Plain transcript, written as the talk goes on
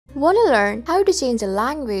Want to learn how to change the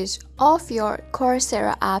language of your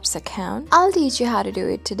Coursera apps account? I'll teach you how to do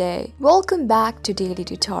it today. Welcome back to Daily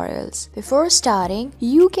Tutorials. Before starting,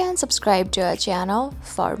 you can subscribe to our channel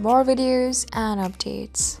for more videos and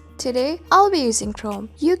updates. Today, I'll be using Chrome.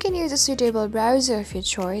 You can use a suitable browser of your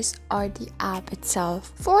choice or the app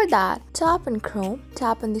itself. For that, tap on Chrome,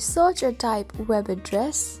 tap on the search or type web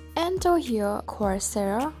address. Enter here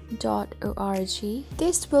coursera.org.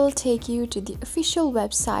 This will take you to the official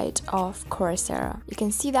website of Coursera. You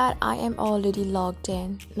can see that I am already logged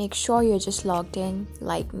in. Make sure you're just logged in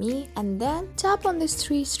like me, and then tap on these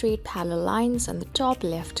 3 straight parallel lines on the top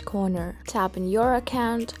left corner. Tap on your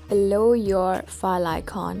account below your file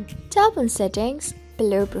icon. Tap on settings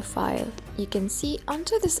below profile. You can see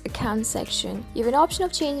under this account section, you have an option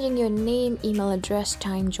of changing your name, email address,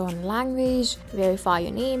 time zone, language, verify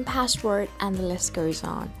your name, password, and the list goes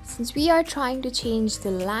on. Since we are trying to change the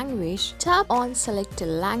language, tap on select a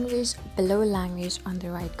language below language on the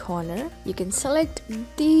right corner. You can select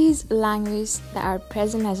these languages that are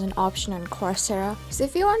present as an option on Coursera. So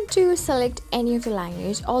if you want to select any of the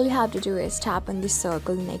language, all you have to do is tap on the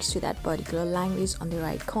circle next to that particular language on the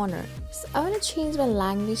right corner. So I want to change my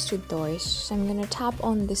language to Deutsch. So I'm going to tap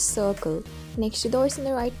on this circle next to Deutsch in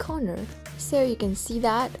the right corner. So you can see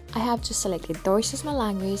that I have just selected Deutsch as my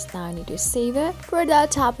language. Now I need to save it. For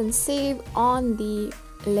that, tap on save on the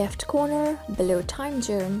left corner below time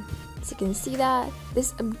zone. So you can see that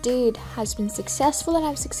this update has been successful and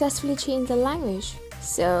I've successfully changed the language.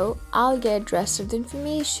 So I'll get rest of the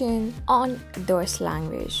information on Deutsch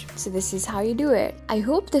language. So this is how you do it. I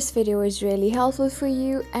hope this video was really helpful for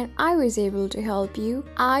you and I was able to help you.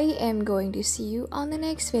 I am going to see you on the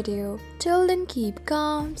next video. Till then, keep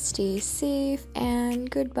calm, stay safe, and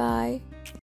goodbye.